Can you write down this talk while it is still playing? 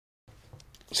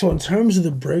So in terms of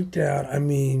the breakdown, I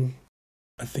mean,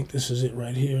 I think this is it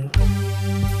right here.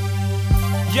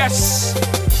 Yes!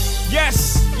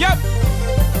 Yes! Yep!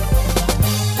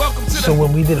 Welcome to So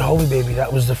when we did Holy Baby,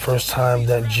 that was the first time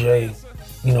that Jay,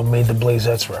 you know, made the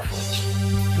Blazettes reference.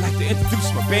 I'd like to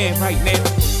introduce my band right now.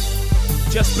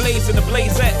 Just Blaze and the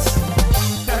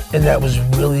Blazettes. And that was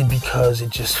really because it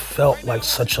just felt like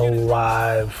such a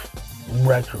live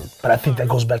record. But I think that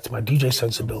goes back to my DJ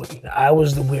sensibility. I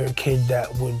was the weird kid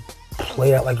that would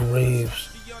play at like raves,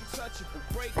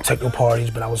 techno parties,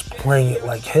 but I was playing it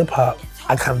like hip hop.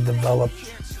 I kind of developed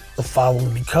the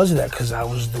following because of that, because I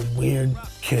was the weird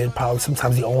kid, probably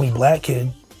sometimes the only black kid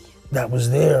that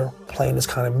was there playing this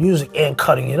kind of music and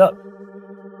cutting it up.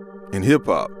 In hip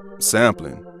hop,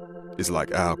 sampling is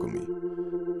like alchemy.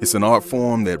 It's an art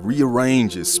form that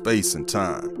rearranges space and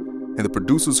time, and the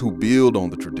producers who build on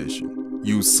the tradition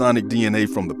use sonic DNA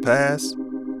from the past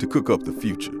to cook up the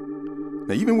future.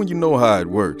 Now, even when you know how it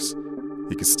works,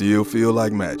 it can still feel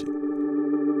like magic.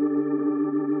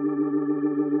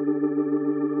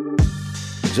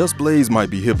 Just Blaze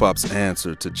might be hip-hop's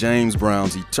answer to James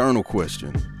Brown's eternal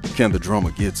question, can the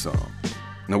drummer get some?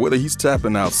 Now, whether he's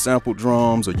tapping out sampled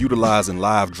drums or utilizing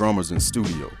live drummers in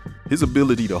studio, his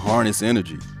ability to harness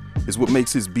energy is what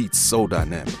makes his beats so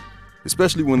dynamic,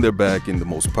 especially when they're back in the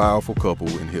most powerful couple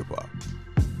in hip-hop.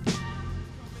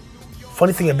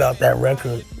 Funny thing about that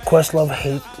record,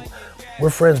 Questlove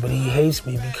we're friends, but he hates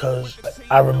me because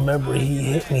I remember he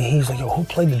hit me. He's like, yo, who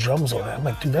played the drums on that? I'm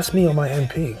like, dude, that's me on my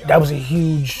MP. That was a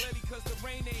huge,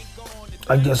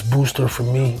 I guess, booster for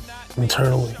me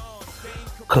internally.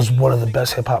 Because one of the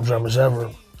best hip hop drummers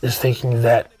ever is thinking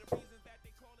that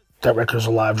that record is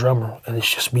a live drummer, and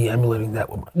it's just me emulating that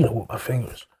with with my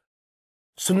fingers.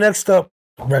 So next up,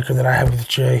 a record that I have with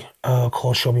Jay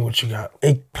called Show Me What You Got.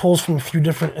 It pulls from a few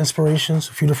different inspirations,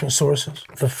 a few different sources.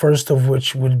 The first of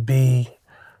which would be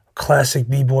a classic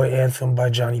b-boy anthem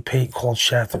by Johnny Pate called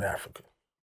Shaft in Africa.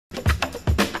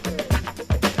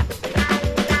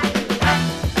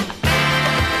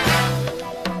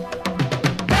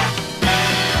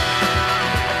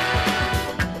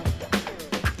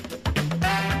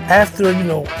 After,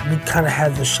 we kind of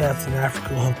had the Shaft in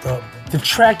Africa hooked up, the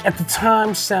track at the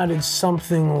time sounded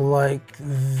something like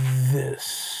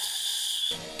this.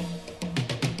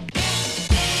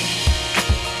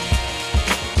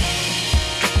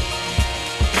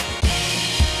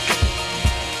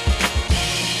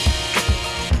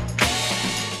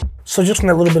 So just from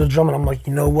that little bit of drumming, I'm like,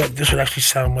 you know what? This would actually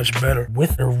sound much better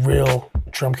with a real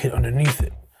drum kit underneath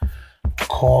it.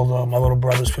 Called My Little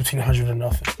Brother's 1500 or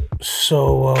Nothing.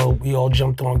 So we all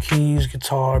jumped on keys,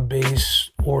 guitar,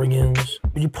 bass, organs.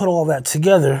 When you put all that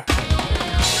together,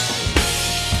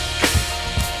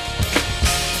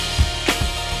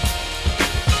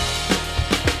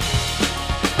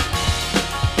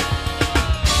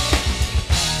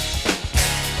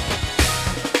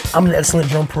 I'm an excellent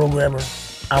drum programmer.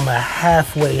 I'm a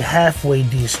halfway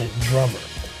decent drummer.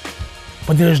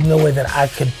 But there's no way that I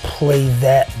could play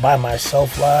that by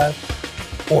myself live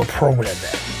or program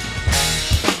that.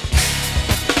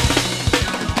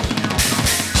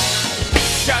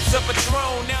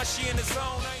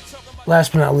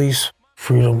 Last but not least,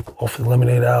 Freedom off the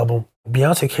Lemonade album.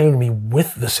 Beyoncé came to me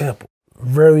with the sample.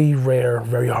 Very rare,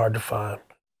 very hard to find.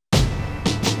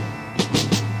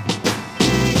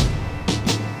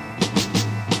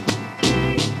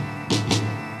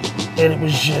 And it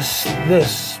was just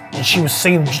this, and she was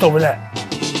singing just over that.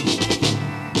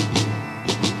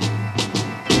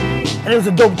 And there was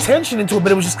a dope tension into it,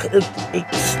 but it was just,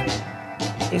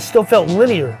 it still felt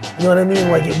linear, you know what I mean?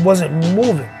 Like it wasn't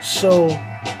moving. So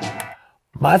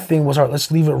my thing was, all right, let's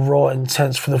leave it raw and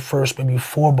intense for the first maybe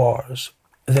 4 bars,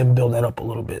 and then build that up a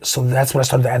little bit. So that's when I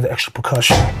started to add the extra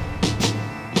percussion.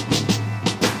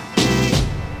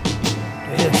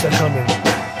 The hits that humming.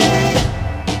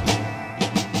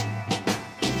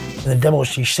 In the demo,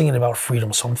 she's singing about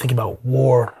freedom, so I'm thinking about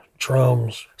war,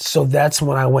 drums. So that's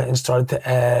when I went and started to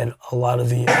add a lot of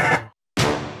the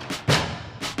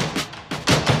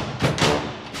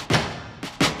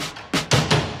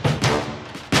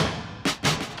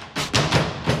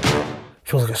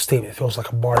feels like a statement, it feels like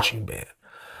a marching band.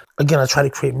 Again, I try to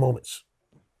create moments.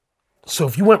 So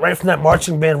if you went right from that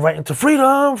marching band right into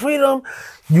freedom, freedom,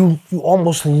 you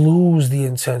almost lose the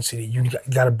intensity. You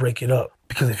got to break it up.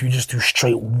 Because if you just do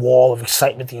straight wall of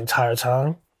excitement the entire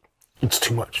time, it's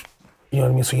too much. You know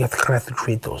what I mean? So you have to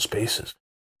create those spaces.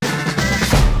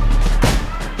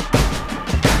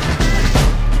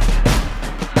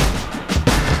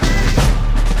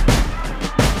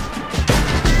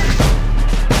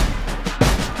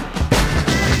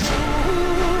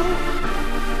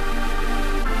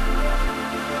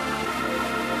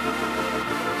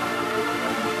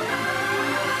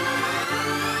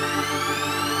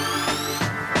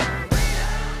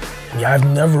 Yeah, I've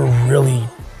never really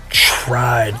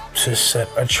tried to set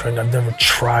a trend. I've never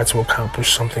tried to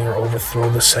accomplish something or overthrow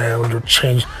the sound or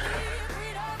change.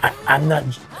 I'm not,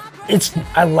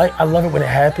 I love it when it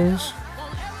happens.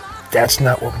 That's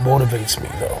not what motivates me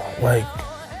though. Like,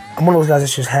 I'm one of those guys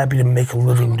that's just happy to make a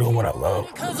living doing what I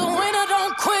love. Cause the winner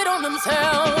don't quit on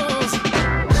themselves.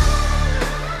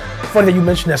 Funny that you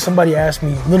mentioned that. Somebody asked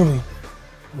me, literally,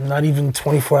 not even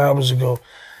 24 hours ago,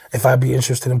 if I'd be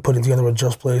interested in putting together a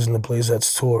Just Blaze and the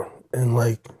Blazettes tour. And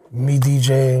like, me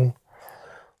DJing,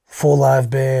 full live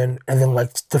band, and then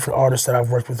like different artists that I've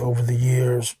worked with over the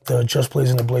years. The Just Blaze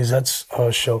and the Blazettes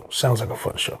show sounds like a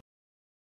fun show.